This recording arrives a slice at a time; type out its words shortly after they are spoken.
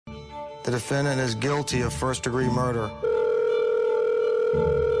The defendant is guilty of first-degree murder.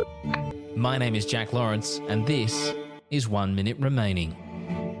 My name is Jack Lawrence, and this is 1 Minute Remaining.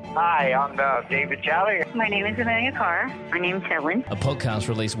 Hi, I'm David Jolly. My name is Amelia Carr. My name's Helen. A podcast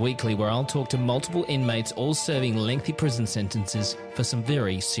released weekly where I'll talk to multiple inmates all serving lengthy prison sentences for some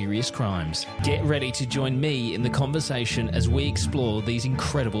very serious crimes. Get ready to join me in the conversation as we explore these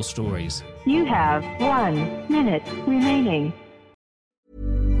incredible stories. You have 1 minute remaining.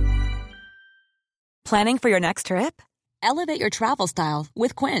 Planning for your next trip? Elevate your travel style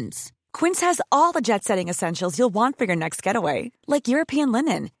with Quince. Quince has all the jet-setting essentials you'll want for your next getaway, like European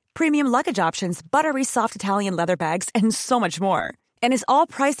linen, premium luggage options, buttery soft Italian leather bags, and so much more. And is all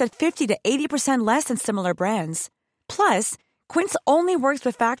priced at 50 to 80% less than similar brands. Plus, Quince only works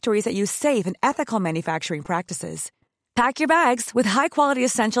with factories that use safe and ethical manufacturing practices. Pack your bags with high-quality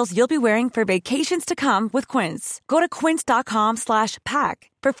essentials you'll be wearing for vacations to come with Quince. Go to quince.com/pack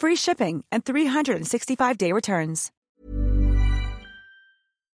for free shipping and 365-day returns.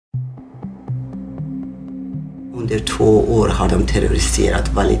 Under 2 år har de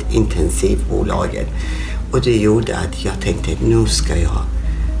terroriserat väldigt intensivt bolaget. Och det gjorde att jag tänkte, nu ska jag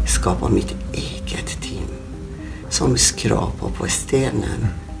skapa mitt eget team. Som skrapar på stenen.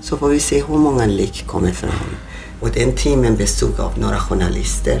 Så får vi se hur många lik kommer fram. Och den teamen bestod av några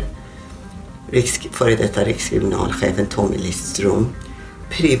journalister. Före detta rikskriminalchefen Tommy Lidström.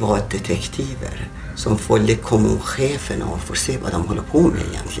 Privatdetektiver som följde kommuncheferna och får se vad de håller på med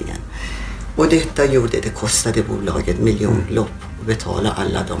egentligen. Och detta gjorde, det kostade bolaget miljonbelopp att betala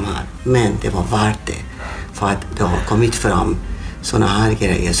alla de här. Men det var värt det. För att det har kommit fram såna här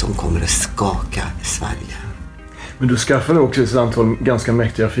grejer som kommer att skaka Sverige. Men du skaffade också ett antal ganska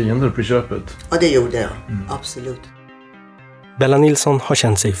mäktiga fiender på köpet. Ja, det gjorde jag. Absolut. Bella Nilsson har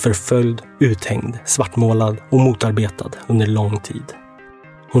känt sig förföljd, uthängd, svartmålad och motarbetad under lång tid.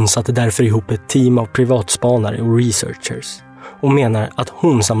 Hon satte därför ihop ett team av privatspanare och researchers och menar att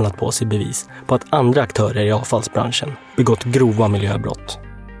hon samlat på sig bevis på att andra aktörer i avfallsbranschen begått grova miljöbrott,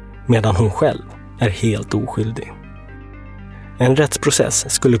 medan hon själv är helt oskyldig. En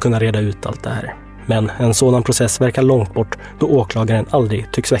rättsprocess skulle kunna reda ut allt det här, men en sådan process verkar långt bort då åklagaren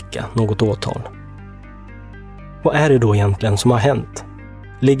aldrig tycks väcka något åtal. Vad är det då egentligen som har hänt?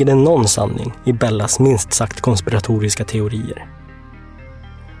 Ligger det någon sanning i Bellas minst sagt konspiratoriska teorier?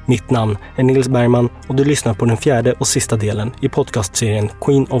 Mitt namn är Nils Bergman och du lyssnar på den 4:e och sista delen i podcastserien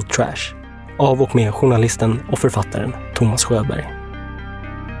Queen of Trash av och med journalisten och författaren Thomas Sjöberg.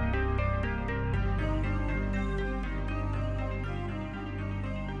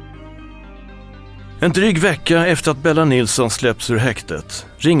 En dryg vecka efter att Bella Nilsson släpps ur häktet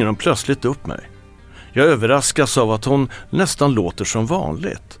ringer hon plötsligt upp mig. Jag överraskas av att hon nästan låter som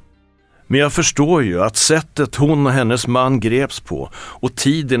vanligt. Men jag förstår ju att sättet hon och hennes man greps på och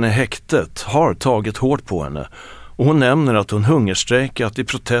tiden i häktet har tagit hårt på henne, och hon nämner att hon hungerstrejkat i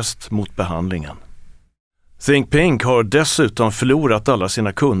protest mot behandlingen. Think Pink har dessutom förlorat alla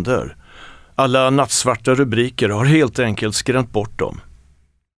sina kunder. Alla nattsvarta rubriker har helt enkelt skrämt bort dem.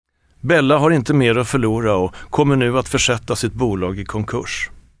 Bella har inte mer att förlora och kommer nu att försätta sitt bolag i konkurs.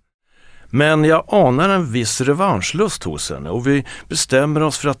 Men jag anar en viss revanschlust hos henne och vi bestämmer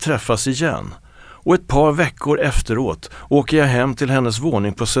oss för att träffas igen. Och ett par veckor efteråt åker jag hem till hennes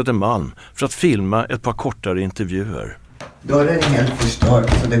våning på Södermalm för att filma ett par kortare intervjuer. Dörren är helt förstörd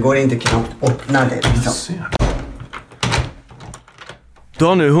så det går inte knappt öppna det. Liksom. Det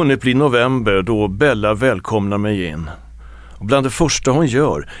har nu hunnit bli november då Bella välkomnar mig in. Och bland det första hon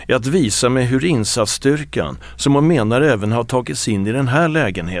gör är att visa mig hur insatsstyrkan, som hon menar även har tagits in i den här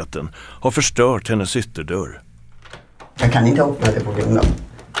lägenheten, har förstört hennes ytterdörr. Jag kan inte öppna det på grund av.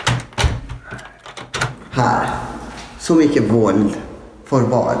 Här. Så mycket våld. För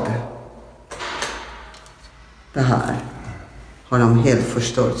vad? Det här har de helt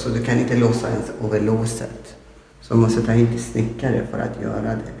förstört så du kan inte låsa ens över låset. Så man måste ta hit snickare för att göra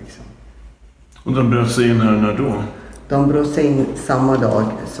det liksom. Och de bröt sig in här när då? De bröt sig in samma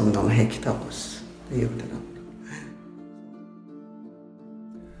dag som de häktade oss. Det gjorde de.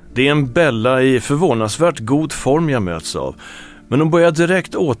 Det är en Bella i förvånansvärt god form jag möts av. Men hon börjar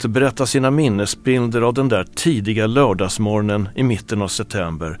direkt återberätta sina minnesbilder av den där tidiga lördagsmorgonen i mitten av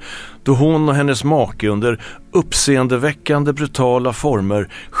september. Då hon och hennes make under uppseendeväckande brutala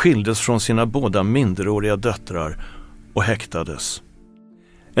former skildes från sina båda minderåriga döttrar och häktades.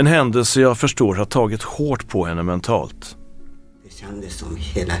 En händelse jag förstår har tagit hårt på henne mentalt. Det kändes som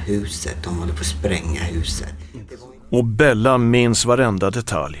hela huset, de håller på att spränga huset. Och Bella minns varenda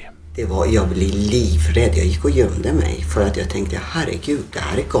detalj. Jag blev livrädd, jag gick och gömde mig för att jag tänkte, herregud, det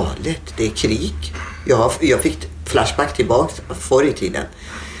här är galet, det är krig. Jag fick flashback tillbaka förr i tiden.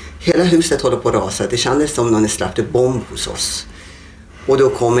 Hela huset håller på att rasa. Det kändes som någon släppte bomb hos oss. Och då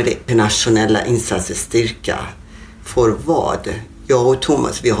kommer det internationella insatsstyrka. För vad? Jag och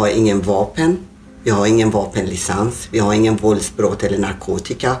Thomas, vi har ingen vapen. Vi har ingen vapenlicens. Vi har ingen våldsbrott eller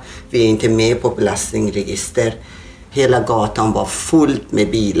narkotika. Vi är inte med på belastningsregister. Hela gatan var fullt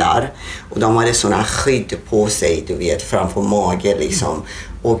med bilar. Och de hade såna skydd på sig, du vet, framför magen liksom.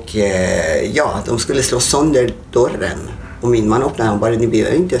 Och de skulle slå sönder dörren. Och min man öppnade, han bara, ni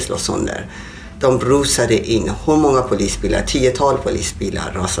behöver inte slå sönder. De rusade in, hur många polisbilar? 10-tal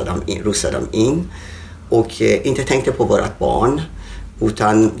polisbilar rusade de in. Och inte tänkte på vårat barn.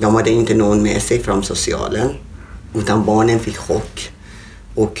 Utan de hade inte någon med sig från socialen. Utan barnen fick chock.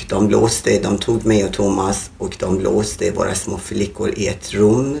 Och de tog mig och Thomas och de låste våra små flickor i ett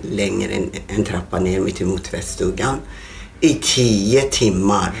rum längre en trappa ner mitt emot tvättstugan. I 10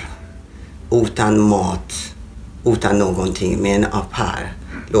 timmar. Utan mat, utan någonting, med en app här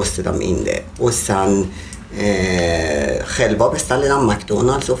låste de in det. Och sen själva beställde de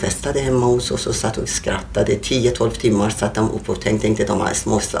McDonalds och festade hemma hos oss och satt och skrattade. 10-12 timmar satt de upp och tänkte de här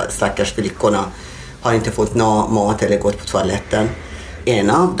små stackars flickorna har inte fått mat eller gått på toaletten. En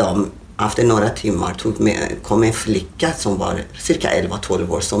av dem, efter några timmar, kom en flicka som var cirka 11-12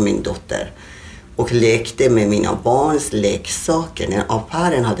 år som min dotter och lekte med mina barns leksaker. När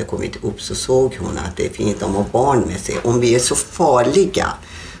affären hade kommit upp så såg hon att det finns de har barn med sig. Om vi är så farliga,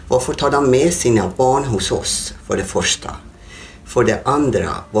 varför tar de med sina barn hos oss, för det första? För det andra,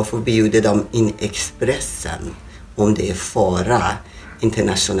 varför bjuder de in Expressen om det är fara?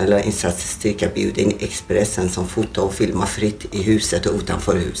 Internationella insatsstyrka bjuder in Expressen som fotar och filmar fritt i huset och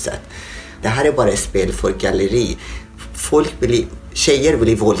utanför huset. Det här är bara ett spel för galleri. Tjejer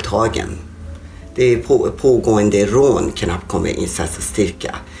blir våldtagen. Det är pågående rån, knappt kommer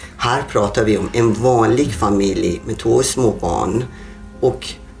insatsstyrka. Här pratar vi om en vanlig familj med 2 små barn och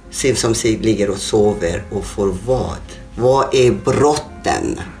som ligger och sover. Och för vad? Vad är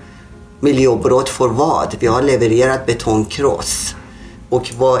brotten? Miljöbrott för vad? Vi har levererat betongkross.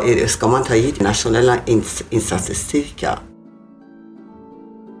 Och vad är det? Ska man ta hit nationella insatsstyrka?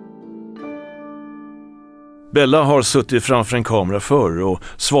 Bella har suttit framför en kamera förr och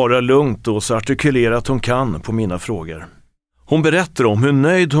svarar lugnt och så artikulerat hon kan på mina frågor. Hon berättar om hur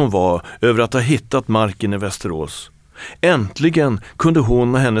nöjd hon var över att ha hittat marken i Västerås. Äntligen kunde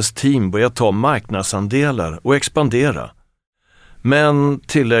hon och hennes team börja ta marknadsandelar och expandera. Men,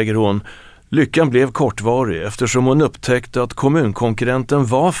 tillägger hon, lyckan blev kortvarig eftersom hon upptäckte att kommunkonkurrenten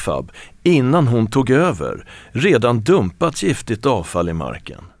Vafab, innan hon tog över, redan dumpat giftigt avfall i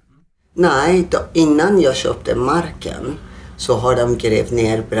marken. Nej, innan jag köpte marken så har de grävt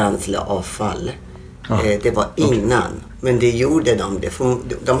ner bränsleavfall. Det var innan. Men det gjorde de.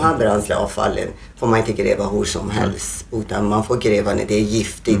 De här bränsleavfallen får man inte gräva hur som helst. Utan man får gräva när det är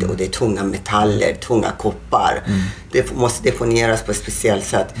giftigt och det är tunga metaller, tunga koppar. Det måste deponeras på ett speciellt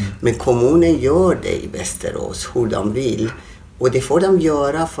sätt. Men kommunen gör det i Västerås hur de vill. Och det får de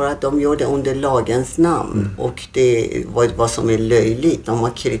göra för att de gör det under lagens namn. Och det var vad som är löjligt. De har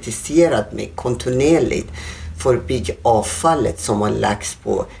kritiserat mig kontinuerligt för byggavfallet som har lagts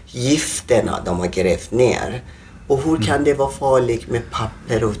på gifterna de har grävt ner. Och hur kan det vara farligt med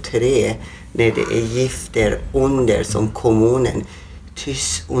papper och trä när det är gifter under som kommunen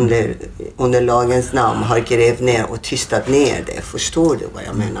under lagens namn har grävt ner och tystat ner det? Förstår du vad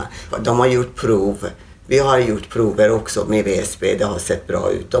jag menar? De har gjort prov. Vi har gjort prover också med VSB, det har sett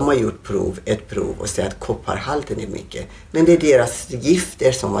bra ut. De har gjort ett prov och sett att kopparhalten är mycket. Men det är deras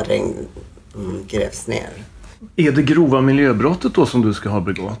gifter som har grävts ner. Är det grova miljöbrottet då som du ska ha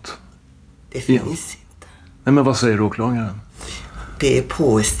begått? Det finns inte. Nej, men vad säger åklagaren? Det är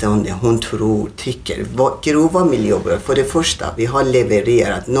påstående hon tycker. Grova miljöbrott, för det första, vi har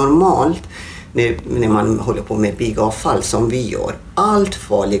levererat normalt när man håller på med byggavfall som vi gör. Allt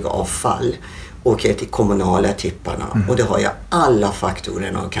farligt avfall åker till kommunala tipparna och det har jag alla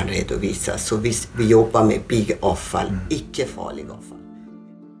faktorerna och kan redovisa. Så vi jobbar med byggavfall, icke farlig avfall.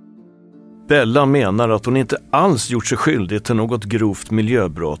 Bella menar att hon inte alls gjort sig skyldig till något grovt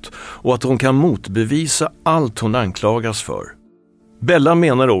miljöbrott och att hon kan motbevisa allt hon anklagas för. Bella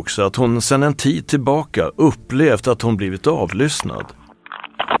menar också att hon sedan en tid tillbaka upplevt att hon blivit avlyssnad.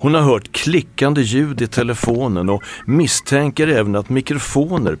 Hon har hört klickande ljud i telefonen och misstänker även att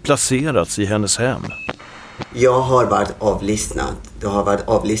mikrofoner placerats i hennes hem. Jag har varit avlyssnad. Det har varit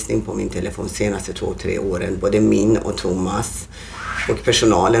avlyssning på min telefon senaste 2-3 åren. Både min och Thomas. Och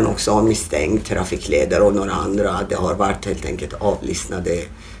personalen också har misstänkt, trafikledare och några andra. Det har varit helt enkelt avlyssnade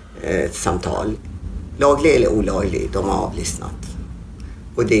samtal. Laglig eller olaglig, de har avlyssnat.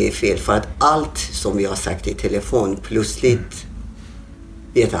 Och det är fel för att allt som vi har sagt i telefon plötsligt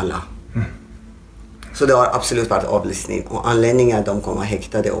vet alla. Så det har absolut varit avlyssning. Och anledningen att de kommer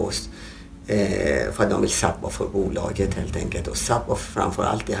häktade oss för att de vill sabba för bolaget helt enkelt. Och sabba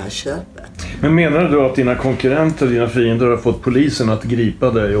framförallt det här köpet. Men menar du att dina konkurrenter, dina fiender har fått polisen att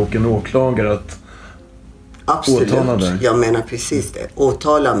gripa dig och en åklagare att åtala dig? Jag menar precis det.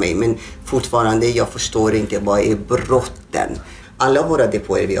 Åtala mig, men fortfarande jag förstår inte vad är brotten. Alla våra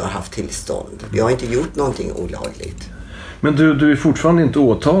depåer vi har haft tillstånd. Vi har inte gjort någonting olagligt. Men du är fortfarande inte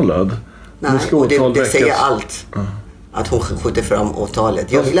åtalad? Nej, och det säger allt. Att hon skjuter fram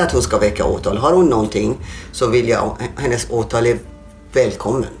åtalet. Jag vill att hon ska väcka åtal. Har hon någonting så vill jag hennes åtal är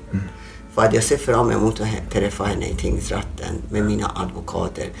välkommen. För att jag ser fram emot att träffa henne i tingsrätten med mina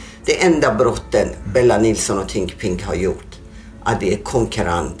advokater. Det enda brotten Bella Nilsson och Think Pink har gjort att det är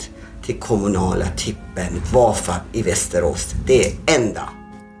konkurrent till kommunala tippen Wafa i Västerås. Det är enda.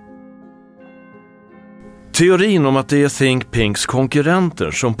 Teorin om att det är Think Pinks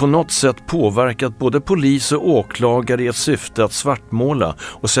konkurrenter som på något sätt påverkat både polis och åklagare i ett syfte att svartmåla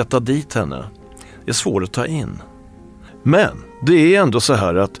och sätta dit henne är svår att ta in. Men det är ändå så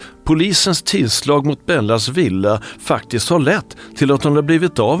här att polisens tillslag mot Bellas villa faktiskt har lett till att hon har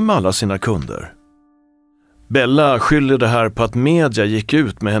blivit av med alla sina kunder. Bella skyller det här på att media gick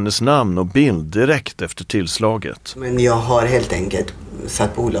ut med hennes namn och bild direkt efter tillslaget. Men jag har helt enkelt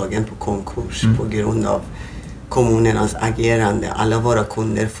satt bolagen på konkurs på grund av kommunernas agerande. Alla våra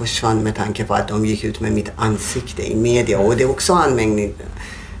kunder försvann med tanke på att de gick ut med mitt ansikte i media. Och det är också anmärkning.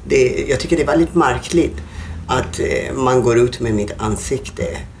 Jag tycker det är väldigt märkligt att man går ut med mitt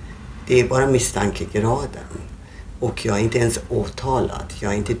ansikte. Det är bara misstankegraden. Och jag är inte ens åtalad.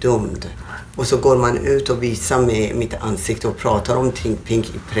 Jag är inte dömd. Och så går man ut och visar med mitt ansikte och pratar om Think Pink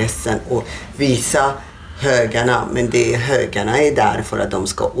i pressen och visar högarna. Men högarna är där för att de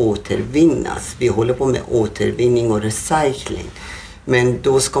ska återvinnas. Vi håller på med återvinning och recycling. Men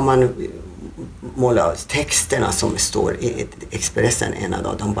då ska man måla texterna som står i Expressen ena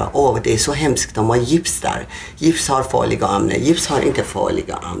dag. De bara, det är så hemskt, de har gips där. Gips har farliga ämnen, gips har inte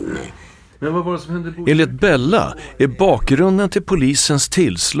farliga ämnen. Men vad var det som hände? Enligt Bella är bakgrunden till polisens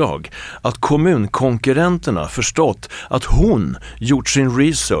tillslag att kommunkonkurrenterna förstått att hon gjort sin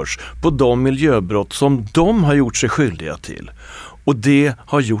research på de miljöbrott som de har gjort sig skyldiga till. Och det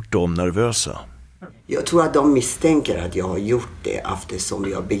har gjort dem nervösa. Jag tror att de misstänker att jag har gjort det eftersom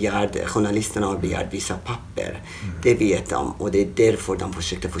journalisterna har begärt vissa papper. Det vet de och det är därför de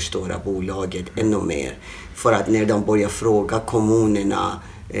försökte förstöra bolaget ännu mer. För att när de börjar fråga kommunerna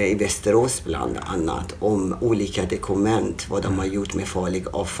i Västerås bland annat om olika dokument, vad de har gjort med farliga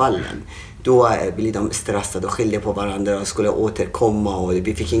avfallen. Då blir de stressade och skiljer på varandra och skulle återkomma och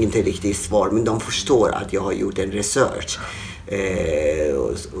vi fick inte riktigt svar. Men de förstår att jag har gjort en research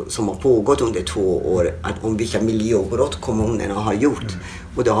som har pågått under 2 år om vilka miljöbrott kommunerna har gjort.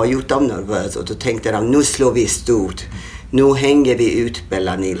 Och det har gjort dem nervösa och då tänkte de, nu slår vi stort. Nu hänger vi ut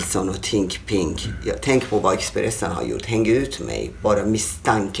Bella Nilsson och Think Pink. Jag tänker på vad Expressen har gjort. Häng ut mig. Bara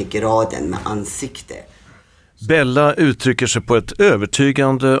misstankegraden med ansikte. Bella uttrycker sig på ett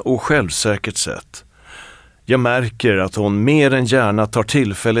övertygande och självsäkert sätt. Jag märker att hon mer än gärna tar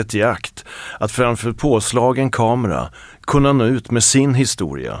tillfället i akt att framför påslagen kamera kunna nå ut med sin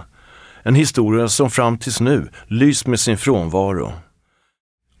historia. En historia som fram tills nu lyst med sin frånvaro.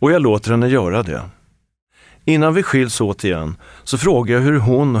 Och jag låter henne göra det. Innan vi skiljs åt igen så frågar jag hur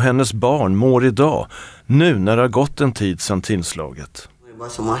hon och hennes barn mår idag, nu när det har gått en tid sedan tillslaget.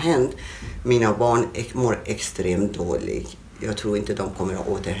 Vad som har hänt, mina barn mår extremt dåligt. Jag tror inte de kommer att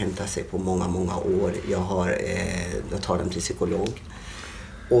återhämta sig på många, många år. Jag tar dem till psykolog.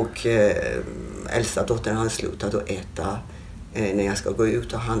 Och äldsta dottern har slutat att äta. När jag ska gå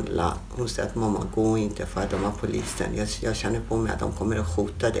ut och handla, hon säger att mamma, gå inte för att de har polisen. Jag känner på mig att de kommer att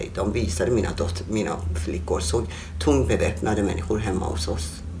skjuta dig. De visade mina flickor så tungt beväpnade människor hemma hos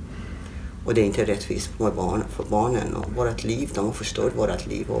oss. Och det är inte rättvist för barnen och vårt liv. De har förstört vårt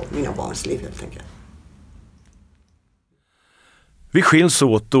liv och mina barns liv helt enkelt. Vi skiljs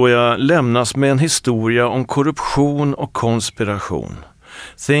åt då jag lämnas med en historia om korruption och konspiration.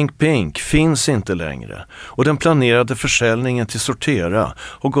 Think Pink finns inte längre och den planerade försäljningen till Sortera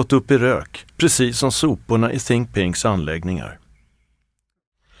har gått upp i rök, precis som soporna i Think Pinks anläggningar.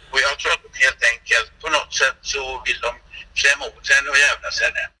 Och jag tror att helt enkelt på något sätt så vill de klämma åt henne och jävlas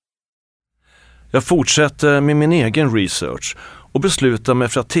henne. Jag fortsätter med min egen research och beslutar mig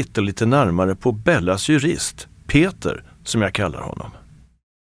för att titta lite närmare på Bellas jurist, Peter, som jag kallar honom.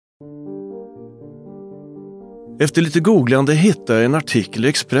 Efter lite googlande hittade jag en artikel i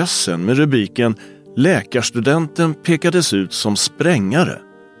Expressen med rubriken "Läkarstudenten pekades ut som sprängare".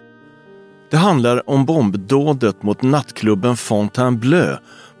 Det handlar om bombdådet mot nattklubben Fontainebleau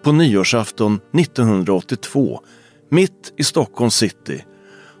på nyårsafton 1982, mitt i Stockholm city,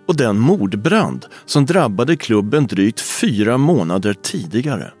 och den mordbrand som drabbade klubben drygt 4 månader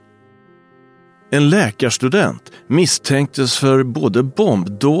tidigare. En läkarstudent misstänktes för både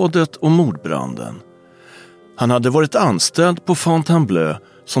bombdådet och mordbranden. Han hade varit anställd på Fontainebleau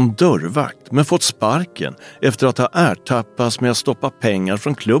som dörrvakt men fått sparken efter att ha ertappats med att stoppa pengar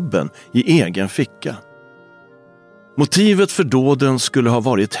från klubben i egen ficka. Motivet för dåden skulle ha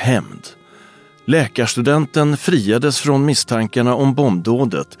varit hämnd. Läkarstudenten friades från misstankarna om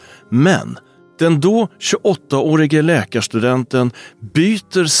bombdådet, men den då 28-årige läkarstudenten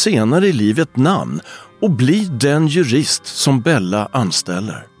byter senare i livet namn och blir den jurist som Bella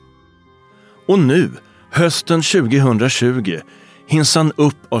anställer. Och nu, hösten 2020, hinns han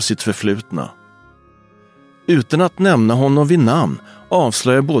upp av sitt förflutna. Utan att nämna honom vid namn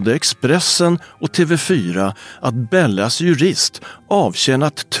avslöjar både Expressen och TV4 att Bellas jurist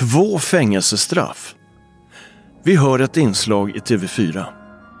avtjänat 2 fängelsestraff. Vi hör ett inslag i TV4.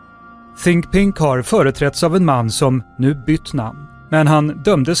 Think Pink har företrätts av en man som nu bytt namn. Men han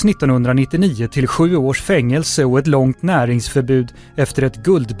dömdes 1999 till 7 års fängelse och ett långt näringsförbud efter ett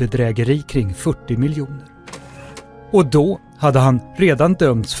guldbedrägeri kring 40 miljoner. Och då hade han redan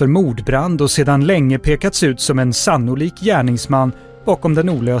dömts för mordbrand och sedan länge pekats ut som en sannolik gärningsman bakom den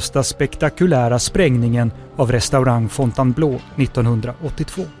olösta spektakulära sprängningen av restaurang Fontainebleau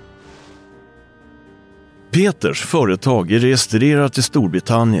 1982. Peters företag är registrerat i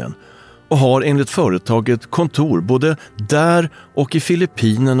Storbritannien och har enligt företaget kontor både där och i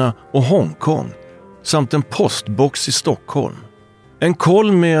Filippinerna och Hongkong samt en postbox i Stockholm. En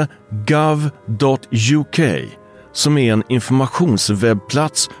koll med gov.uk som är en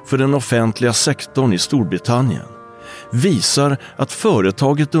informationswebbplats för den offentliga sektorn i Storbritannien visar att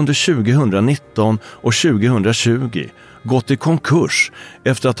företaget under 2019 och 2020 gått i konkurs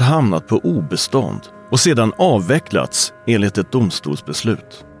efter att ha hamnat på obestånd och sedan avvecklats enligt ett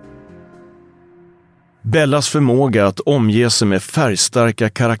domstolsbeslut. Bellas förmåga att omge sig med färgstarka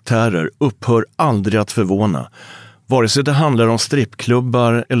karaktärer upphör aldrig att förvåna, vare sig det handlar om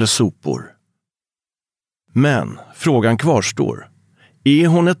strippklubbar eller sopor. Men frågan kvarstår. Är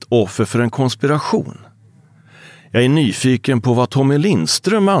hon ett offer för en konspiration? Jag är nyfiken på vad Tommy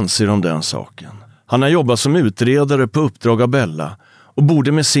Lindström anser om den saken. Han har jobbat som utredare på uppdrag av Bella och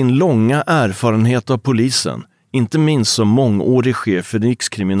borde med sin långa erfarenhet av polisen, inte minst som mångårig chef för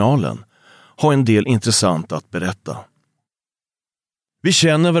Rikskriminalen, ha en del intressant att berätta. Vi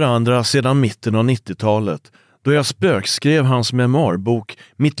känner varandra sedan mitten av 90-talet då jag spökskrev hans memoarbok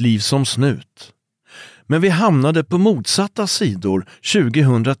Mitt liv som snut. Men vi hamnade på motsatta sidor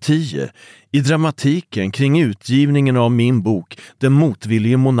 2010 i dramatiken kring utgivningen av min bok Den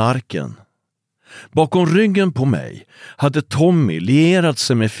motvillige monarken. Bakom ryggen på mig hade Tommy lierat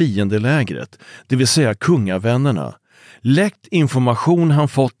sig med fiendelägret, det vill säga kungavännerna, läckt information han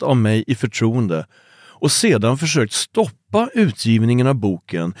fått av mig i förtroende och sedan försökt stoppa utgivningen av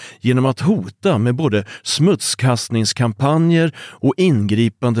boken genom att hota med både smutskastningskampanjer och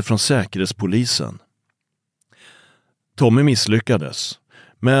ingripande från säkerhetspolisen. Tommy misslyckades,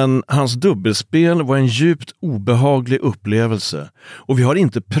 men hans dubbelspel var en djupt obehaglig upplevelse och vi har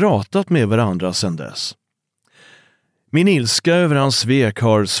inte pratat med varandra sedan dess. Min ilska över hans svek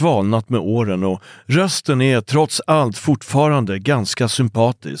har svalnat med åren och rösten är trots allt fortfarande ganska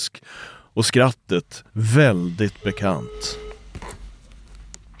sympatisk och skrattet väldigt bekant.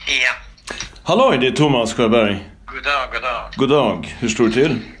 Ja. Hallå, det är Thomas Sjöberg. God dag, god dag. God dag, hur står det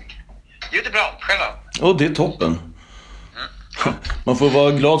till? Jo, det är bra, själv då? Ja, det är toppen. Man får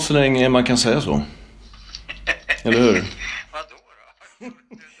vara glad så länge man kan säga så. Eller hur?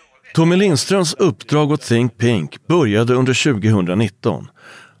 Tommy Lindströms uppdrag åt Think Pink började under 2019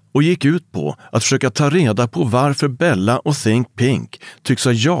 och gick ut på att försöka ta reda på varför Bella och Think Pink tycks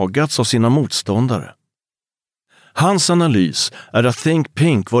ha jagats av sina motståndare. Hans analys är att Think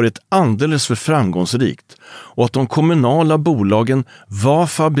Pink varit alldeles för framgångsrikt och att de kommunala bolagen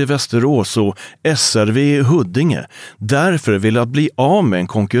Vafab i Västerås och SRV i Huddinge därför ville bli av med en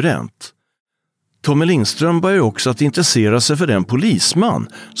konkurrent. Tommy Lindström börjar också att intressera sig för den polisman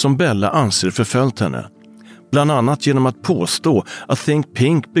som Bella anser förföljt henne. Bland annat genom att påstå att Think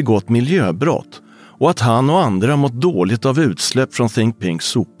Pink begått miljöbrott och att han och andra mått dåligt av utsläpp från Think Pinks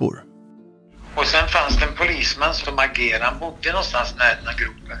sopor. Och sen fanns det en polisman som agerade, han bodde någonstans nära den här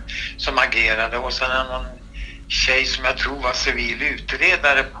gruppen som agerade, och sen någon tjej som jag tror var civil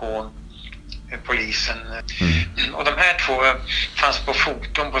utredare på polisen. Och de här två fanns på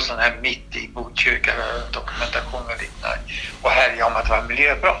foton på sån här mitt i Botkyrka, dokumentation och liknande, och härjade om att det var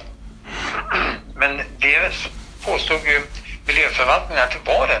miljöbrott. Men det påstod ju miljöförvaltningen att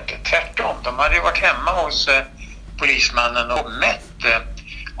det var det inte. Tvärtom. De hade ju varit hemma hos polismannen och mätt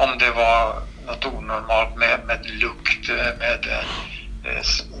om det var något onormalt med lukt, med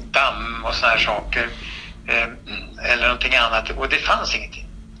damm och såna här saker eller någonting annat. Och det fanns ingenting.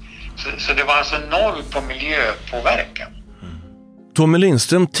 Så det var alltså 0 på miljöpåverkan. Tommy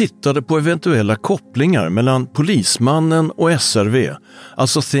Lindström tittade på eventuella kopplingar mellan polismannen och SRV,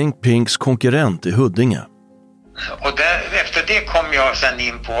 alltså Think Pinks konkurrent i Huddinge. Och efter det kom jag sen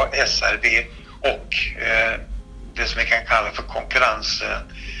in på SRV och det som vi kan kalla för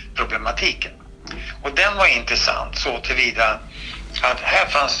konkurrensproblematiken. Och den var intressant så tillvida att här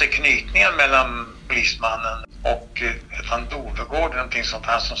fanns det knytningar mellan polismannen och van Dovegård, någonting sånt,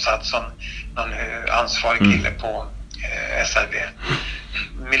 han som satt som någon ansvarig kille på SRV.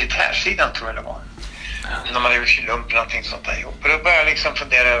 Militärsidan tror jag det var. När man hade gjort lump eller någonting sånt där ihop. Och då började jag liksom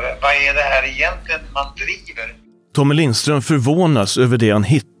fundera över, vad är det här egentligen man driver? Tommy Lindström förvånas över det han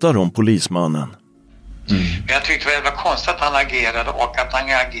hittar om polismannen. Men jag tyckte det var konstigt att han agerade och att han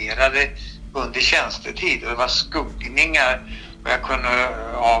agerade under tjänstetid. Och det var skuggningar och jag kunde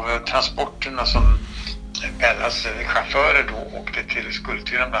av transporterna som Bellas chaufförer då åkte till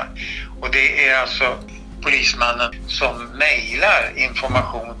Skultuna. Och det är alltså polismannen som mejlar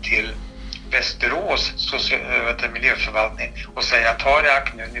information till Västerås miljöförvaltning och säger att ta det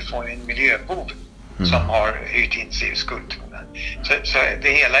akt nu, ni får en miljöbov som har hyrt in sig i Skultuna. Så det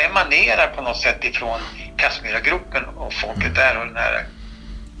hela emanerar på något sätt ifrån Kashmira-gruppen och folket där och den här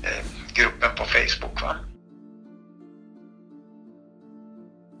gruppen på Facebook, va?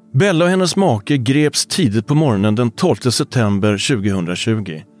 Bella och hennes make greps tidigt på morgonen den 12 september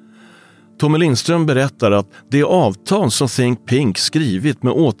 2020. Tommy Lindström berättar att det avtal som Think Pink skrivit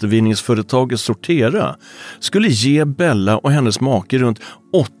med återvinningsföretaget Sortera skulle ge Bella och hennes make runt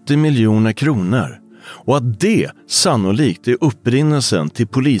 80 miljoner kronor. Och att det sannolikt är upprinnelsen till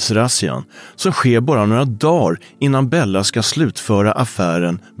polisrazzien som sker bara några dagar innan Bella ska slutföra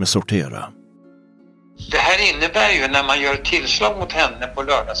affären med Sortera. Det här innebär ju när man gör tillslag mot henne på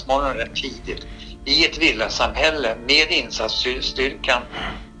lördagsmorgonen rätt tidigt i ett villasamhälle med insatsstyrkan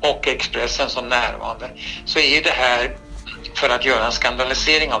och Expressen som närvarande, så är det här för att göra en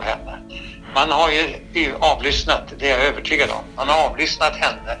skandalisering av henne. Man har ju avlyssnat, det är jag övertygad om. Man har avlyssnat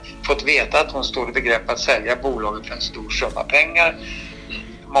henne, fått veta att hon står i begrepp att sälja bolaget för en stor summa pengar.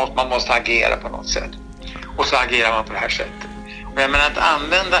 Man måste agera på något sätt. Och så agerar man på det här sättet. Och jag menar att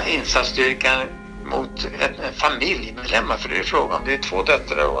använda insatsstyrkan mot en familjemedlemmar, för det är frågan. Det är 2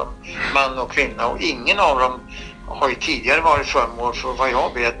 döttrar och en man och kvinna och ingen av dem har ju tidigare varit föremål för vad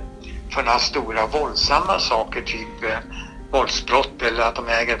jag vet för några stora våldsamma saker, typ våldsbrott eller att de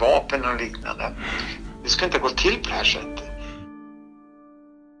äger vapen och liknande. Det ska inte gå till på det här sättet.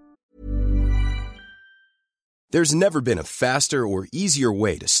 There's never been a faster or easier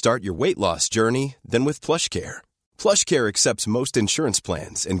way to start your weight loss journey than with PlushCare. PlushCare accepts most insurance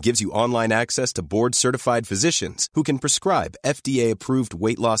plans and gives you online access to board-certified physicians who can prescribe FDA-approved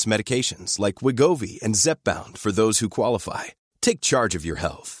weight loss medications like Wegovy and Zepbound for those who qualify. Take charge of your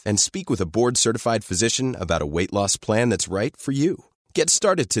health and speak with a board-certified physician about a weight loss plan that's right for you. Get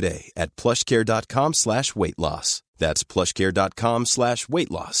started today at plushcare.com/weightloss. That's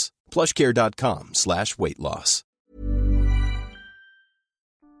plushcare.com/weightloss. plushcare.com/weightloss.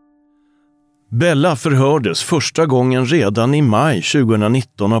 Bella förhördes första gången redan i maj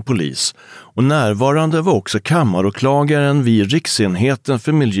 2019 av polis och närvarande var också kammaråklagaren vid Riksenheten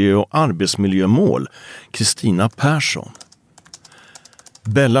för miljö- och arbetsmiljömål, Kristina Persson.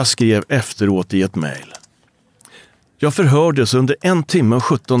 Bella skrev efteråt i ett mejl: Jag förhördes under 1 timme och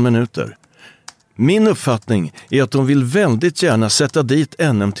 17 minuter. Min uppfattning är att de vill väldigt gärna sätta dit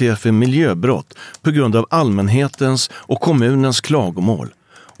NMT för miljöbrott på grund av allmänhetens och kommunens klagomål.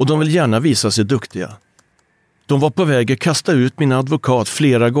 Och de vill gärna visa sig duktiga. De var på väg att kasta ut min advokat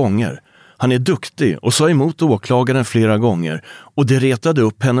flera gånger. Han är duktig och sa emot åklagaren flera gånger och det retade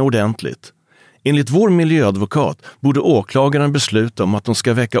upp henne ordentligt. Enligt vår miljöadvokat borde åklagaren besluta om att de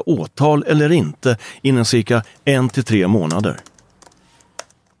ska väcka åtal eller inte inom cirka 1 till 3 månader.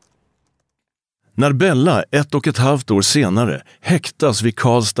 När Bella 1,5 år senare häktas vid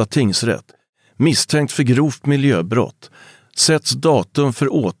Karlstad tingsrätt, misstänkt för grovt miljöbrott, sätts datum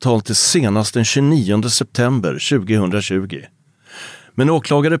för åtal till senast den 29 september 2020. Men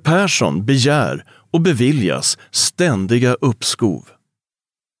åklagare Persson begär och beviljas ständiga uppskov.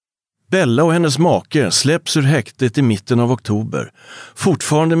 Bella och hennes make släpps ur häktet i mitten av oktober,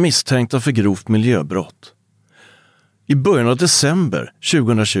 fortfarande misstänkta för grovt miljöbrott. I början av december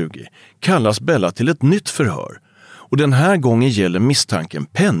 2020 kallas Bella till ett nytt förhör Och den här gången gäller misstanken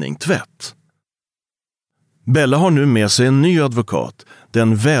penningtvätt. Bella har nu med sig en ny advokat,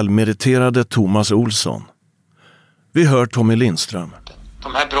 den välmeriterade Thomas Olsson. Vi hör Tommy Lindström.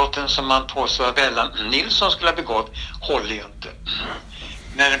 De här brotten som man påstår att Bella Nilsson skulle ha begått håller ju inte.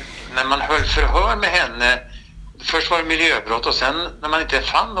 När man höll förhör med henne, först var det miljöbrott och sen när man inte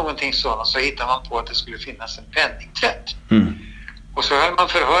fann någonting sådant så hittade man på att det skulle finnas en penningtvätt. Och så höll man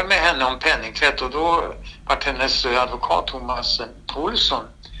förhör med henne om penningtvätt och då var hennes advokat Thomas Olsson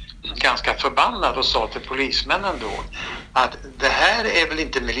ganska förbannad och sa till polismännen då att det här är väl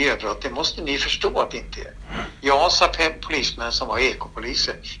inte miljöbrott, det måste ni förstå att det inte är. Jag sa polismän som var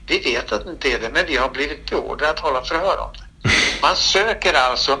ekopoliser, vi vet att det inte är det, men vi har blivit beordrade att hålla förhör om det. Man söker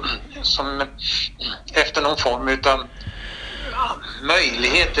alltså som efter någon form av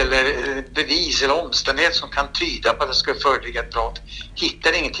möjlighet eller bevis eller omständighet som kan tyda på att det ska föreligga ett brott,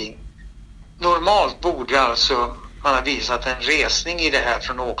 hittar ingenting. Normalt borde alltså man har visat en resning i det här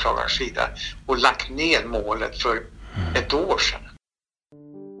från åklagarens sida och lagt ner målet för ett år sedan.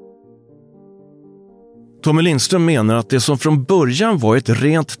 Tommy Lindström menar att det som från början var ett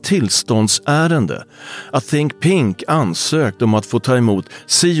rent tillståndsärende, att Think Pink ansökt om att få ta emot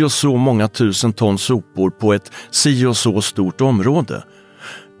si och så många tusen ton sopor på ett si och så stort område,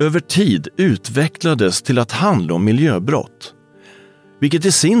 över tid utvecklades till att handla om miljöbrott. Vilket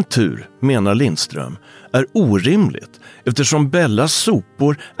i sin tur, menar Lindström, är orimligt eftersom Bellas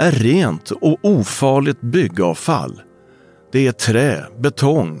sopor är rent och ofarligt byggavfall. Det är trä,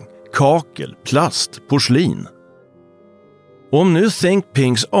 betong, kakel, plast, porslin. Om nu Think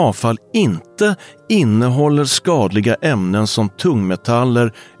Pinks avfall inte innehåller skadliga ämnen som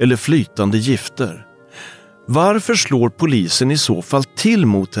tungmetaller eller flytande gifter, varför slår polisen i så fall till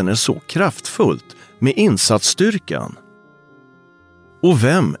mot henne så kraftfullt med insatsstyrkan? Och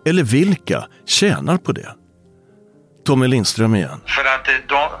vem eller vilka tjänar på det? Tommy Lindström igen. För att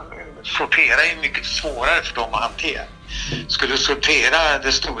sortera är mycket svårare för dem att hantera. Skulle sortera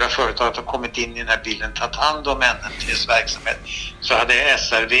det stora företaget ha kommit in i den här bilden, tagit hand om NMTs verksamhet, så hade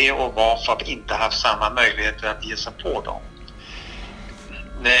SRV och Vafab inte haft samma möjligheter att ge sig på dem.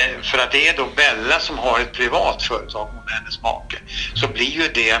 För att det är då Bella som har ett privat företag med hennes make, så blir ju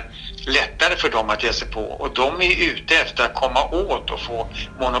det lättare för dem att ge sig på. Och de är ute efter att komma åt och få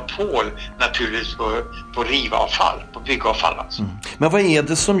monopol naturligtvis på rivavfall, på byggavfall alltså. Men vad är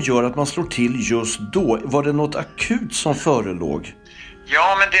det som gör att man slår till just då? Var det något akut som förelåg?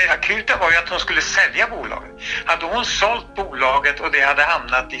 Ja, men det akuta var ju att hon skulle sälja bolaget. Hade hon sålt bolaget och det hade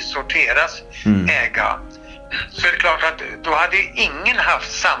hamnat i Sorteras äga, så är det klart att då hade ingen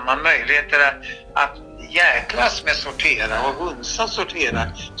haft samma möjligheter att jäklas med Sortera och hunsa Sortera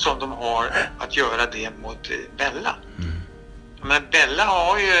som de har att göra det mot Bella. Men Bella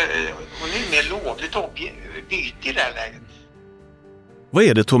har ju, hon är mer lovligt byte i det här läget. Vad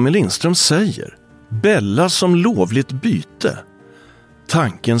är det Tommy Lindström säger? Bella som lovligt byte?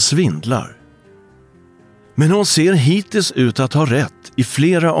 Tanken svindlar. Men hon ser hittills ut att ha rätt i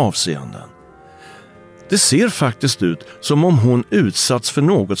flera avseenden. Det ser faktiskt ut som om hon utsatts för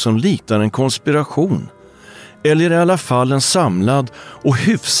något som liknar en konspiration. Eller i alla fall en samlad och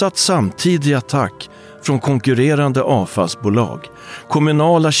hyfsat samtidig attack från konkurrerande avfallsbolag,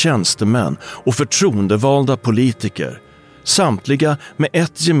 kommunala tjänstemän och förtroendevalda politiker. Samtliga med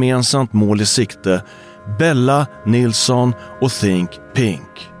ett gemensamt mål i sikte: Bella Nilsson och Think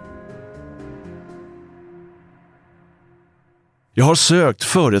Pink. Jag har sökt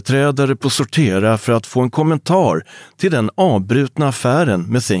företrädare på Sortera för att få en kommentar till den avbrutna affären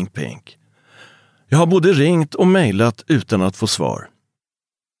med Think Pink. Jag har både ringt och mejlat utan att få svar.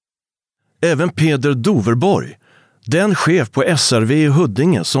 Även Peder Doverborg, den chef på SRV i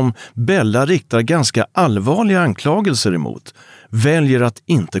Huddinge som Bella riktar ganska allvarliga anklagelser emot, väljer att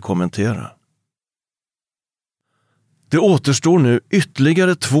inte kommentera. Det återstår nu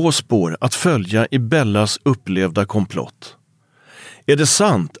ytterligare 2 spår att följa i Bellas upplevda komplott. Är det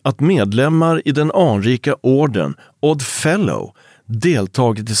sant att medlemmar i den anrika orden Odd Fellow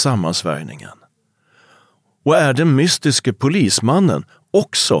deltagit i sammansvärjningen? Och är den mystiske polismannen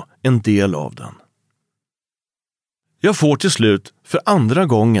också en del av den? Jag får till slut, för andra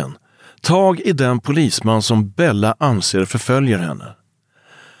gången, tag i den polisman som Bella anser förföljer henne.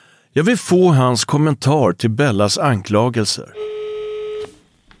 Jag vill få hans kommentar till Bellas anklagelser.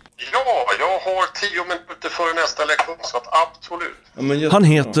 Ja, jag har 10 minuter före nästa lektion, så att absolut. Han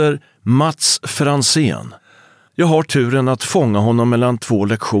heter Mats Fransén. Jag har turen att fånga honom mellan 2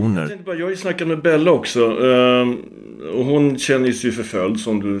 lektioner. Jag har ju snackat med Bella också. Och hon känner sig förföljd,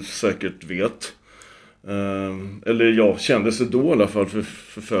 som du säkert vet. Eller jag kände sig då i alla fall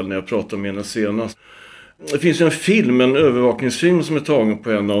förföljd när jag pratade med henne senast. Det finns en film, en övervakningsfilm som är tagen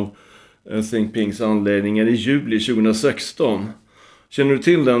på en av Think Pinks anläggningar i juli 2016. Känner du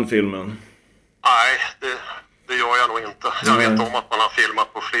till den filmen? Nej, det gör jag nog inte. Jag vet om att man har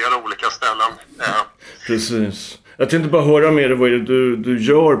filmat på flera olika ställen. Precis. Jag tänkte bara höra med dig, vad är det du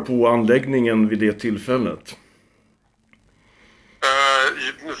gör på anläggningen vid det tillfället?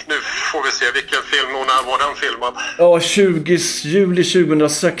 Nu får vi se vilken film och när var den filmad? Ja, juli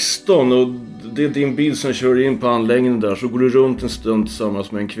 2016, och det är din bil som kör in på anläggningen där. Så går du runt en stund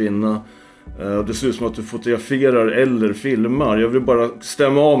tillsammans med en kvinna. Det ser ut som att du fotograferar eller filmar. Jag vill bara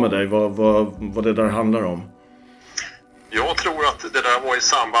stämma av med dig vad det där handlar om. Jag tror att det där var i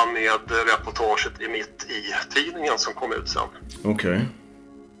samband med reportaget i Mitt i tidningen som kom ut sen. Okej.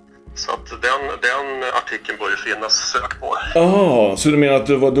 Så att den artikeln bör ju finnas sökbar. Jaha, så du menar att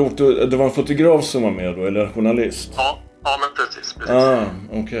det var en fotograf som var med då, eller en journalist? Ja men precis.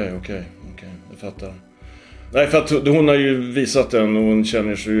 Okej, jag fattar. Nej, för att hon har ju visat den och hon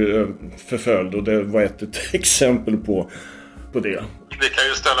känner sig ju förföljd, och det var ett exempel på det. Vi kan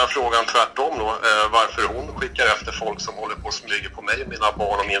ju ställa frågan tvärtom då, varför hon skickar efter folk som håller på, som ligger på mig, mina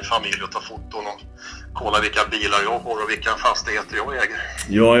barn och min familj, och tar foton och kollar vilka bilar jag har och vilka fastigheter jag äger.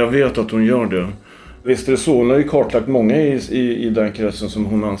 Ja, jag vet att hon gör det. Visst är det så, hon har ju kartlagt många i den kretsen som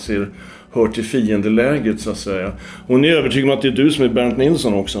hon anser hör till fiendeläget, så att säga. Hon är övertygad om att det är du som är Bernt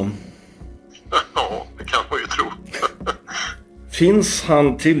Nilsson också. Ja, det kan man ju tro. Finns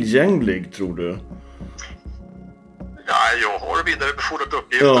han tillgänglig, tror du? Ja, jag har vidarebefordrat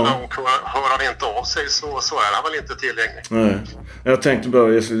uppgifterna, och hör han inte av sig så är han väl inte tillgänglig. Nej, jag tänkte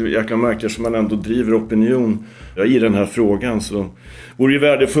bara, jag kan märka som man ändå driver opinion i den här frågan, så vore det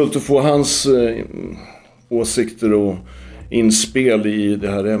värdefullt att få hans åsikter och inspel i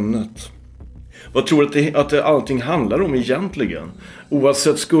det här ämnet. Vad tror du att allting handlar om egentligen?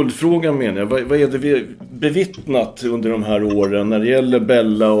 Oavsett skuldfrågan, menar jag. Vad är det vi bevittnat under de här åren när det gäller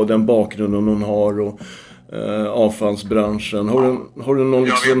Bella och den bakgrunden hon har och avfallsbranschen? Har du någon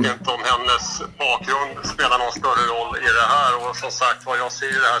liksom... Jag vet inte om hennes bakgrund spelar någon större roll i det här, och som sagt vad jag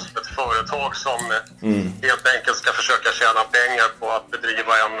ser det här som ett företag som helt enkelt ska försöka tjäna pengar på att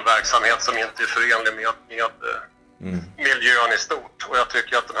bedriva en verksamhet som inte är förenlig med miljön i stort. Och jag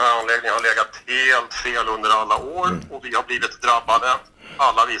tycker att den här anläggningen har legat helt fel under alla år, och vi har blivit drabbade,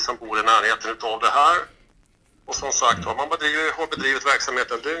 alla vi som bor i närheten utav det här. Och som sagt, man har bedrivit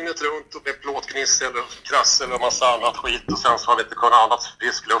verksamheten dygnet runt och med plåtgnissel eller krassel och massa annat skit, och sen så har vi inte kunnat annat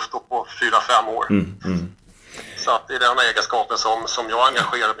frisk luft på 4-5 år. Så att det är den egenskapen som jag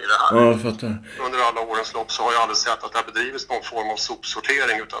engagerar mig i det här. Ja, jag fattar. Under alla årens lopp så har jag aldrig sett att det har bedrivits någon form av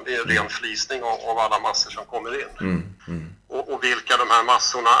sopsortering, utan det är ren flisning av alla massor som kommer in. Och vilka de här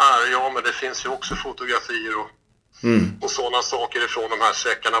massorna är, ja men det finns ju också fotografier och sådana saker ifrån de här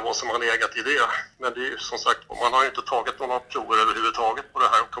säckarna, vad som har legat i det. Men det är ju som sagt, man har ju inte tagit några prover överhuvudtaget på det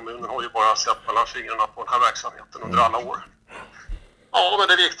här, och kommunen har ju bara sett mellan fingrarna på den här verksamheten under alla år. Ja, men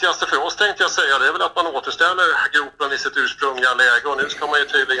det viktigaste för oss tänkte jag säga, det är väl att man återställer gropen i sitt ursprungliga läge, och nu ska man ju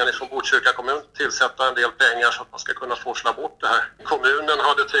tydligen ifrån Botkyrka kommun tillsätta en del pengar så att man ska kunna forsla bort det här. Kommunen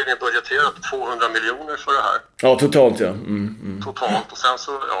hade tydligen budgeterat 200 miljoner för det här. Ja, totalt ja. Totalt, och sen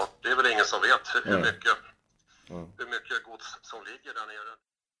så, ja, det är väl ingen som vet hur mycket gods som ligger där nere.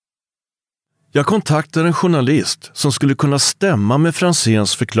 Jag kontaktar en journalist som skulle kunna stämma med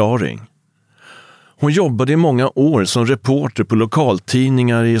Franzéns förklaring. Hon jobbade i många år som reporter på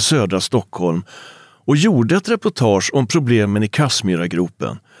lokaltidningar i södra Stockholm och gjorde ett reportage om problemen i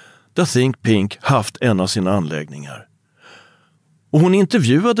Kassmyragropen, där Think Pink haft en av sina anläggningar. Och hon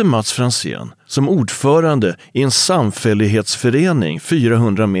intervjuade Mats Franzén som ordförande i en samfällighetsförening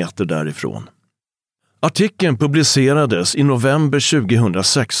 400 meter därifrån. Artikeln publicerades i november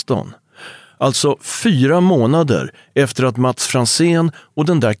 2016. Alltså 4 månader efter att Mats Franzén och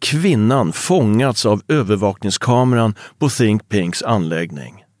den där kvinnan fångats av övervakningskameran på Think Pinks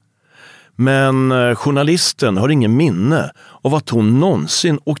anläggning. Men journalisten har ingen minne av att hon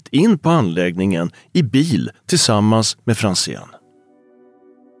någonsin åkt in på anläggningen i bil tillsammans med Franzén.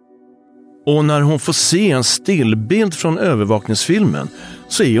 Och när hon får se en stillbild från övervakningsfilmen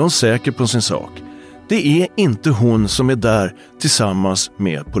så är hon säker på sin sak. Det är inte hon som är där tillsammans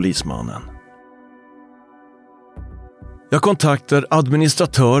med polismannen. Jag kontaktar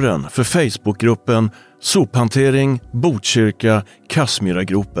administratören för Facebookgruppen Sophantering Botkyrka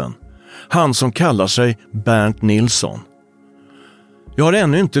Kassmyragropen. Han som kallar sig Bernt Nilsson. Jag har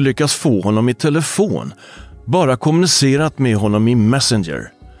ännu inte lyckats få honom i telefon, bara kommunicerat med honom i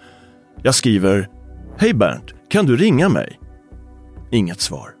Messenger. Jag skriver: Hej Bernt, kan du ringa mig? Inget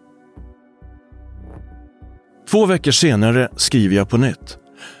svar. 2 veckor senare skriver jag på nytt.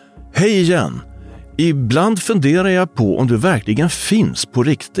 Hej igen. Ibland funderar jag på om du verkligen finns på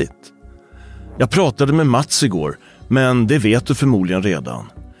riktigt. Jag pratade med Mats igår, men det vet du förmodligen redan.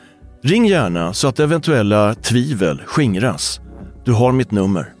 Ring gärna så att eventuella tvivel skingras. Du har mitt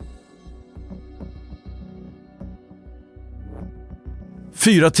nummer.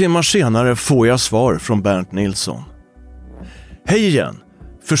 4 timmar senare får jag svar från Bernt Nilsson. Hej igen.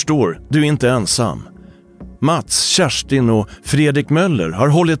 Förstår, du är inte ensam. Mats, Kerstin och Fredrik Möller har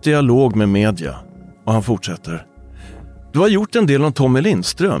hållit dialog med media. Och han fortsätter. Du har gjort en del om Tommy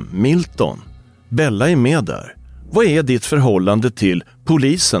Lindström, Milton. Bella är med där. Vad är ditt förhållande till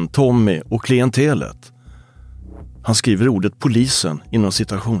polisen, Tommy och klientelet? Han skriver ordet polisen inom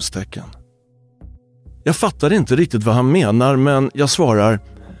citationstecken. Jag fattar inte riktigt vad han menar, men jag svarar: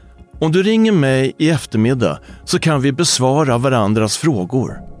 om du ringer mig i eftermiddag så kan vi besvara varandras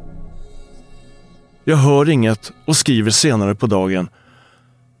frågor. Jag hör inget och skriver senare på dagen: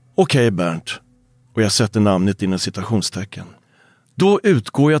 Okej, Bernt. Och jag sätter namnet inom citationstecken. Då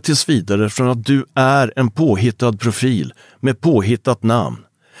utgår jag tills vidare från att du är en påhittad profil med påhittat namn.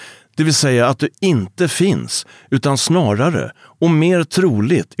 Det vill säga att du inte finns, utan snarare och mer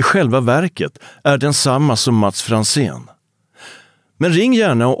troligt i själva verket är densamma som Mats Franzén. Men ring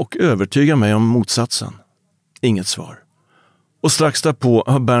gärna och övertyga mig om motsatsen. Inget svar. Och strax därpå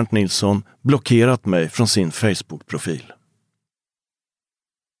har Bernt Nilsson blockerat mig från sin Facebook-profil.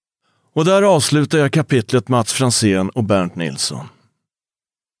 Och där avslutar jag kapitlet Mats Franzén och Bernt Nilsson.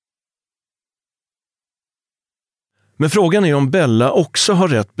 Men frågan är om Bella också har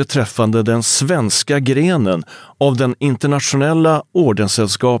rätt beträffande den svenska grenen av den internationella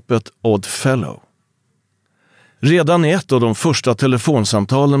ordenssällskapet Odd Fellow. Redan i ett av de första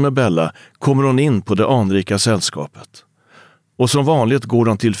telefonsamtalen med Bella kommer hon in på det anrika sällskapet. Och som vanligt går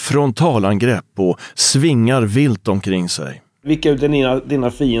hon till frontalangrepp och svingar vilt omkring sig. Vilka av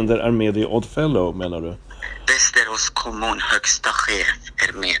dina fiender är med i Odd Fellow, menar du? Västerås kommun högsta chef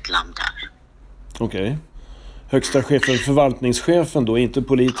är medlem där. Okej. Högsta chefen, förvaltningschefen då, inte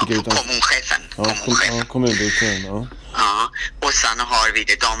politiker utan... Kommunchefen. Ja, kommundirektören, ja. Ja, och sen har vi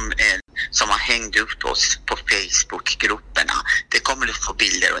de som har hängt ut oss på Facebook-grupperna. Det kommer du få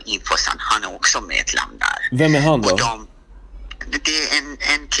bilder och info sen. Han är också medlem där. Vem är han då? Det är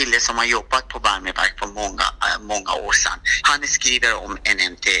en kille som har jobbat på värmeverk för många år sedan. Han skriver om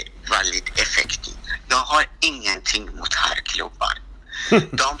NMT väldigt effektiv. Jag har ingenting mot herrklubbar.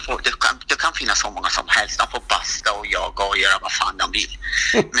 Det kan finnas så många som helst. De får basta och jaga och göra vad fan de vill.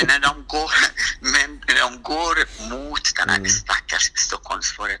 Men när de går mot den här stackars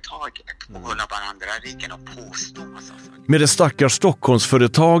Stockholmsföretaget och håller varandra ryggen och påstår massa saker. Med det stackars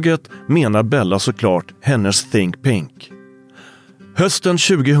Stockholmsföretaget menar Bella såklart hennes Think Pink. Hösten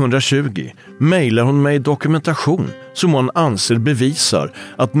 2020 mejlar hon mig dokumentation som hon anser bevisar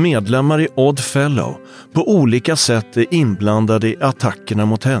att medlemmar i Odd Fellow på olika sätt är inblandade i attackerna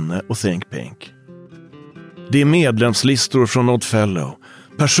mot henne och Think Pink. Det är medlemslistor från Odd Fellow,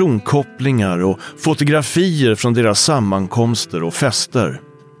 personkopplingar och fotografier från deras sammankomster och fester.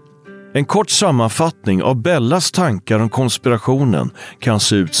 En kort sammanfattning av Bellas tankar om konspirationen kan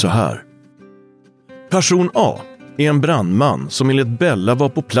se ut så här. Person A är en brandman som enligt Bella var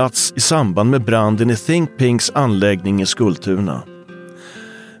på plats i samband med branden i Think Pinks anläggning i Skultuna.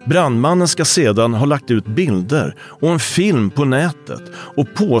 Brandmannen ska sedan ha lagt ut bilder och en film på nätet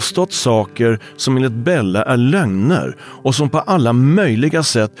och påstått saker som enligt Bella är lögner och som på alla möjliga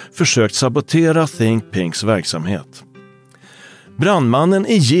sätt försökt sabotera Think Pinks verksamhet. Brandmannen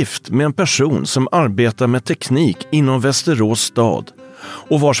är gift med en person som arbetar med teknik inom Västerås stad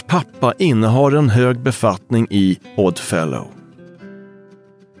och vars pappa innehar en hög befattning i Odd Fellow.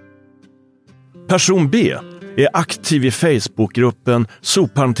 Person B är aktiv i Facebookgruppen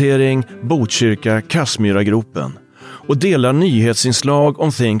Sophantering Botkyrka Kassmyragropen och delar nyhetsinslag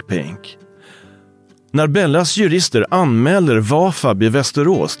om Think Pink. När Bellas jurister anmäler Vafab i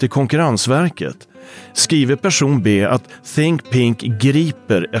Västerås till Konkurrensverket skriver person B att Think Pink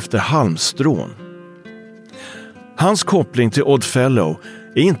griper efter halmstrån. Hans koppling till Odd Fellow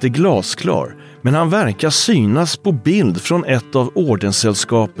är inte glasklar, men han verkar synas på bild från ett av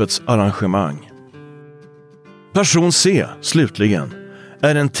ordenssällskapets arrangemang. Person C, slutligen,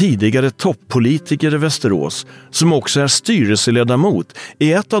 är en tidigare toppolitiker i Västerås som också är styrelseledamot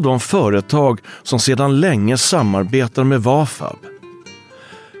i ett av de företag som sedan länge samarbetar med Vafab.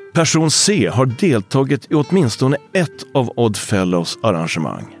 Person C har deltagit i åtminstone ett av Odd Fellows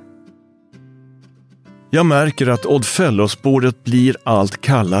arrangemang. Jag märker att Odd Fellow-spåret blir allt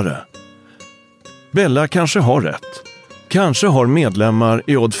kallare. Bella kanske har rätt. Kanske har medlemmar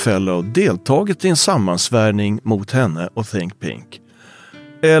i Odd Fellow deltagit i en sammansvärjning mot henne och Think Pink.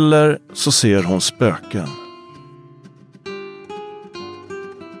 Eller så ser hon spöken.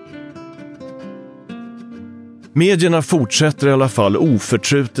 Medierna fortsätter i alla fall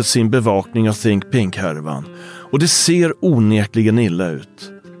oförtrutet sin bevakning av Think Pink-härvan. Och det ser onekligen illa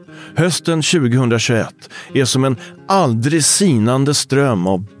ut. Hösten 2021 är som en aldrig sinande ström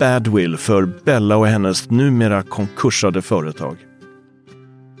av badwill för Bella och hennes numera konkursade företag.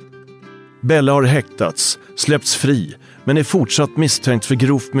 Bella har häktats, släppts fri, men är fortsatt misstänkt för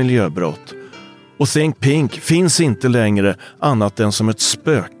grovt miljöbrott. Och Think Pink finns inte längre annat än som ett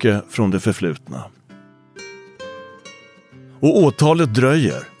spöke från det förflutna. Och åtalet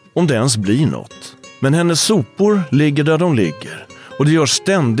dröjer, om det ens blir något. Men hennes sopor ligger där de ligger och det gör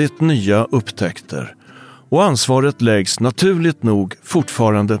ständigt nya upptäckter. Och ansvaret läggs naturligt nog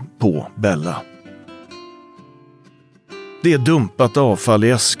fortfarande på Bella. Det är dumpat avfall i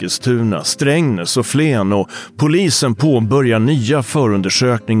Eskilstuna, Strängnäs och Flen och polisen påbörjar nya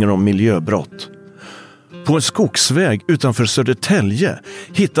förundersökningar om miljöbrott. På en skogsväg utanför Södertälje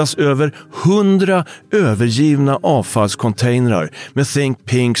hittas över 100 övergivna avfallscontainrar med Think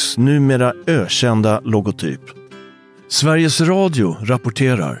Pinks numera ökända logotyp. Sveriges Radio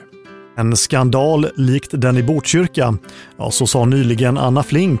rapporterar. En skandal likt den i Botkyrka. Ja, så sa nyligen Anna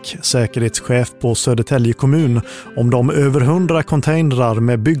Flink, säkerhetschef på Södertälje kommun, om de över 100 containrar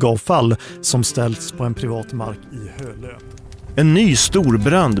med byggavfall som ställts på en privat mark i Hölö. En ny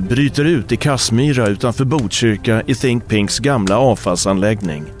storbrand bryter ut i Kassmyra utanför Botkyrka i Think Pinks gamla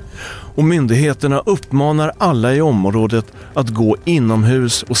avfallsanläggning. Och myndigheterna uppmanar alla i området att gå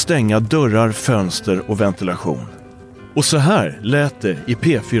inomhus och stänga dörrar, fönster och ventilation. Och så här lät det i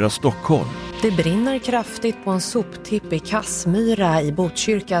P4 Stockholm. Det brinner kraftigt på en soptipp i Kassmyra i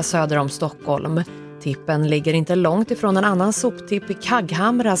Botkyrka söder om Stockholm. Tippen ligger inte långt ifrån en annan soptipp i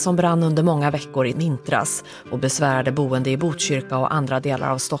Kagghamra som brann under många veckor i vintras och besvärade boende i Botkyrka och andra delar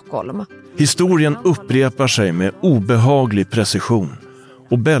av Stockholm. Historien upprepar sig med obehaglig precision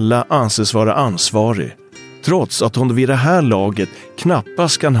och Bella anses vara ansvarig, trots att hon vid det här laget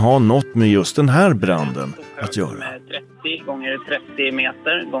knappast kan ha något med just den här branden att göra. 30 gånger 30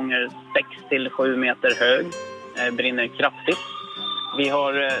 meter gånger 6 till 7 meter hög, brinner kraftigt. Vi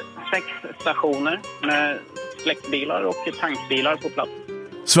har 6 stationer med släckbilar och tankbilar på plats.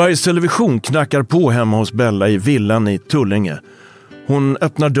 Sveriges Television knackar på hemma hos Bella i villan i Tullinge. Hon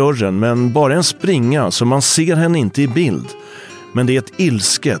öppnar dörren men bara en springa så man ser henne inte i bild. Men det är ett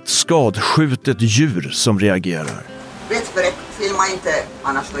ilsket, skadskjutet djur som reagerar. Rätt fräckt, filma inte,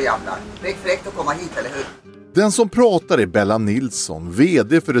 annars då jävlar. Rätt fräckt att komma hit, eller hur? Den som pratar är Bella Nilsson,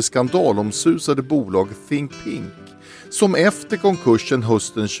 vd för det skandalomsusade bolag Think Pink, som efter konkursen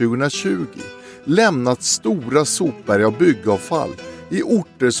hösten 2020 lämnat stora sopberg av byggavfall i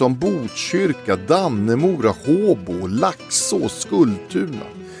orter som Botkyrka, Dannemora, Håbo, Laxås, Skultuna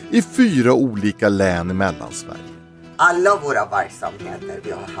i 4 olika län i Mellansverige. Alla våra verksamheter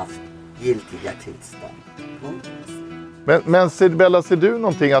vi har haft giltiga tillstånd. Men Bella, ser du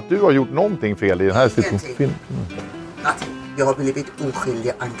någonting att du har gjort någonting fel i den här situationen? Jag har blivit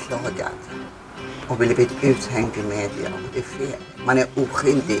oskyldig anklagad och blivit uthängd i media. Det är fel. Man är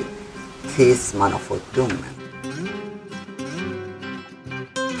oskyldig tills man har fått domen.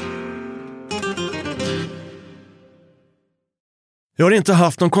 Jag har inte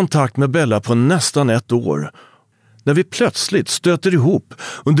haft någon kontakt med Bella på nästan 1 år. När vi plötsligt stöter ihop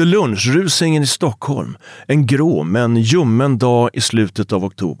under lunchrusingen i Stockholm en grå men ljummen dag i slutet av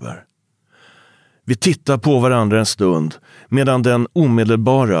oktober. Vi tittar på varandra en stund medan den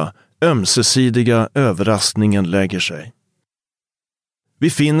omedelbara, ömsesidiga överraskningen lägger sig. Vi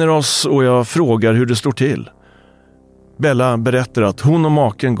finner oss och jag frågar hur det står till. Bella berättar att hon och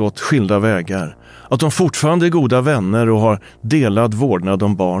maken gått skilda vägar, att de fortfarande är goda vänner och har delad vårdnad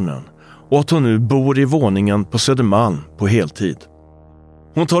om barnen. Och att hon nu bor i våningen på Södermalm på heltid.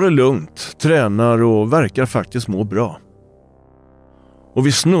 Hon tar det lugnt, tränar och verkar faktiskt må bra. Och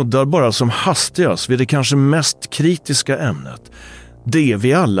vi snuddar bara som hastigast vid det kanske mest kritiska ämnet. Det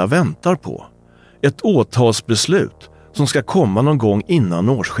vi alla väntar på. Ett åtalsbeslut som ska komma någon gång innan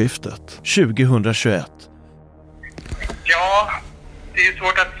årsskiftet, 2021. Ja, det är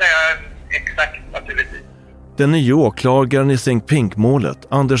svårt att säga exakt naturligtvis. Den nya åklagaren i Think Pink-målet,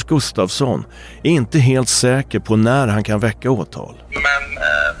 Anders Gustafsson, är inte helt säker på när han kan väcka åtal. Men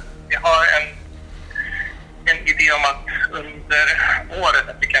vi har en idé om att under året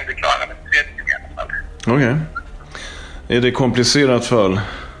att vi kan bli klara med utredningen i alla fall. Okej. Är det komplicerat fall?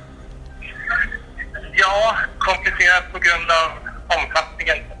 Ja, komplicerat på grund av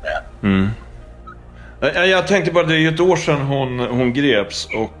omfattningen. Jag tänkte bara, det är ju ett år sedan hon greps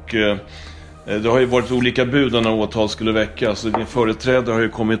och Det har ju varit olika bud när åtal skulle väckas. Så din företrädare har ju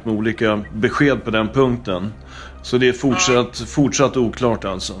kommit med olika besked på den punkten. Så det är fortsatt oklart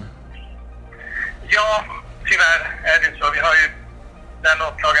alltså. Ja, tyvärr är det så. Vi har ju den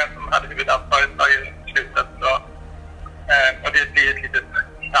åklagaren som hade huvudansvaret har ju slutat så. Och det blir ett litet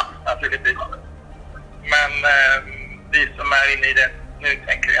naturligtvis. Men vi som är inne i det nu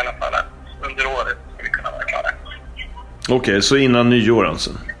tänker i alla fall att under året ska vi kunna vara klara. Okej, så innan nyår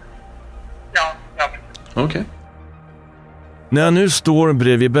alltså? Ja. Okej. När jag nu står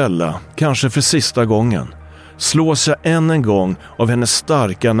bredvid Bella, kanske för sista gången, slås jag än en gång av hennes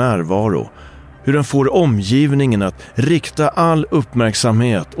starka närvaro. Hur den får omgivningen att rikta all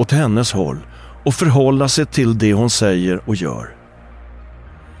uppmärksamhet åt hennes håll och förhålla sig till det hon säger och gör.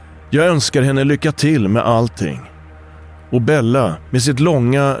 Jag önskar henne lycka till med allting. Och Bella, med sitt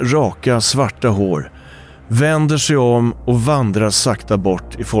långa, raka, svarta hår, vänder sig om och vandrar sakta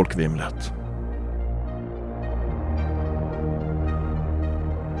bort i folkvimlet.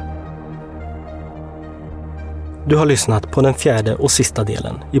 Du har lyssnat på den 4:e och sista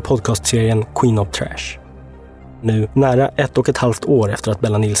delen i podcastserien Queen of Trash. Nu, nära 1,5 år efter att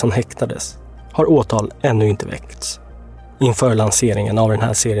Bella Nilsson häktades, har åtal ännu inte väckts. Inför lanseringen av den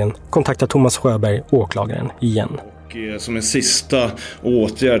här serien kontaktar Thomas Sjöberg åklagaren igen. Och som en sista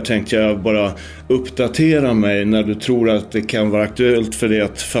åtgärd tänkte jag bara uppdatera mig när du tror att det kan vara aktuellt för dig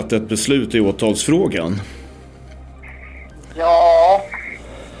att fatta ett beslut i åtalsfrågan. Ja,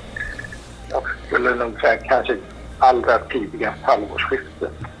 jag skulle nog säga kanske allra tidigast halvårsskifte.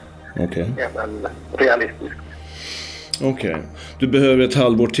 Okej. Det är väl realistiskt. Okej. Du behöver ett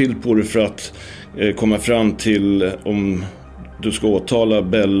halvår till på dig för att komma fram till om du ska åtala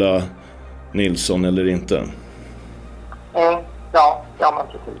Bella Nilsson eller inte. Ja, men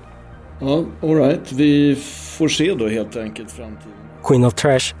precis. Ja, all right. Vi får se då helt enkelt framtiden. Queen of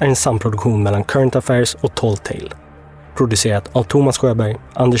Trash är en samproduktion mellan Current Affairs och Tall Tale. Producerat av Thomas Sjöberg,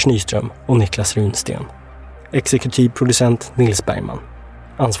 Anders Nyström och Niklas Runsten. Exekutiv producent Nils Bergman.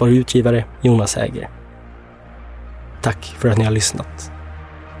 Ansvarig utgivare Jonas Äger. Tack för att ni har lyssnat.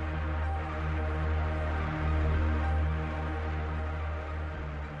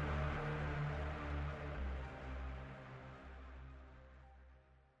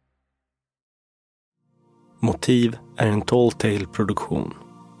 Motiv är en Tall Tale-produktion.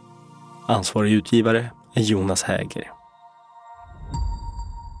 Ansvarig utgivare är Jonas Häger.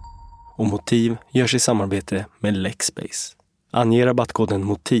 Och Motiv görs i samarbete med Lexbase. Ange rabattkoden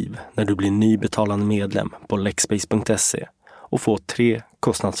MOTIV när du blir ny betalande medlem på lexbase.se och få 3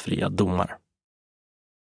 kostnadsfria domar.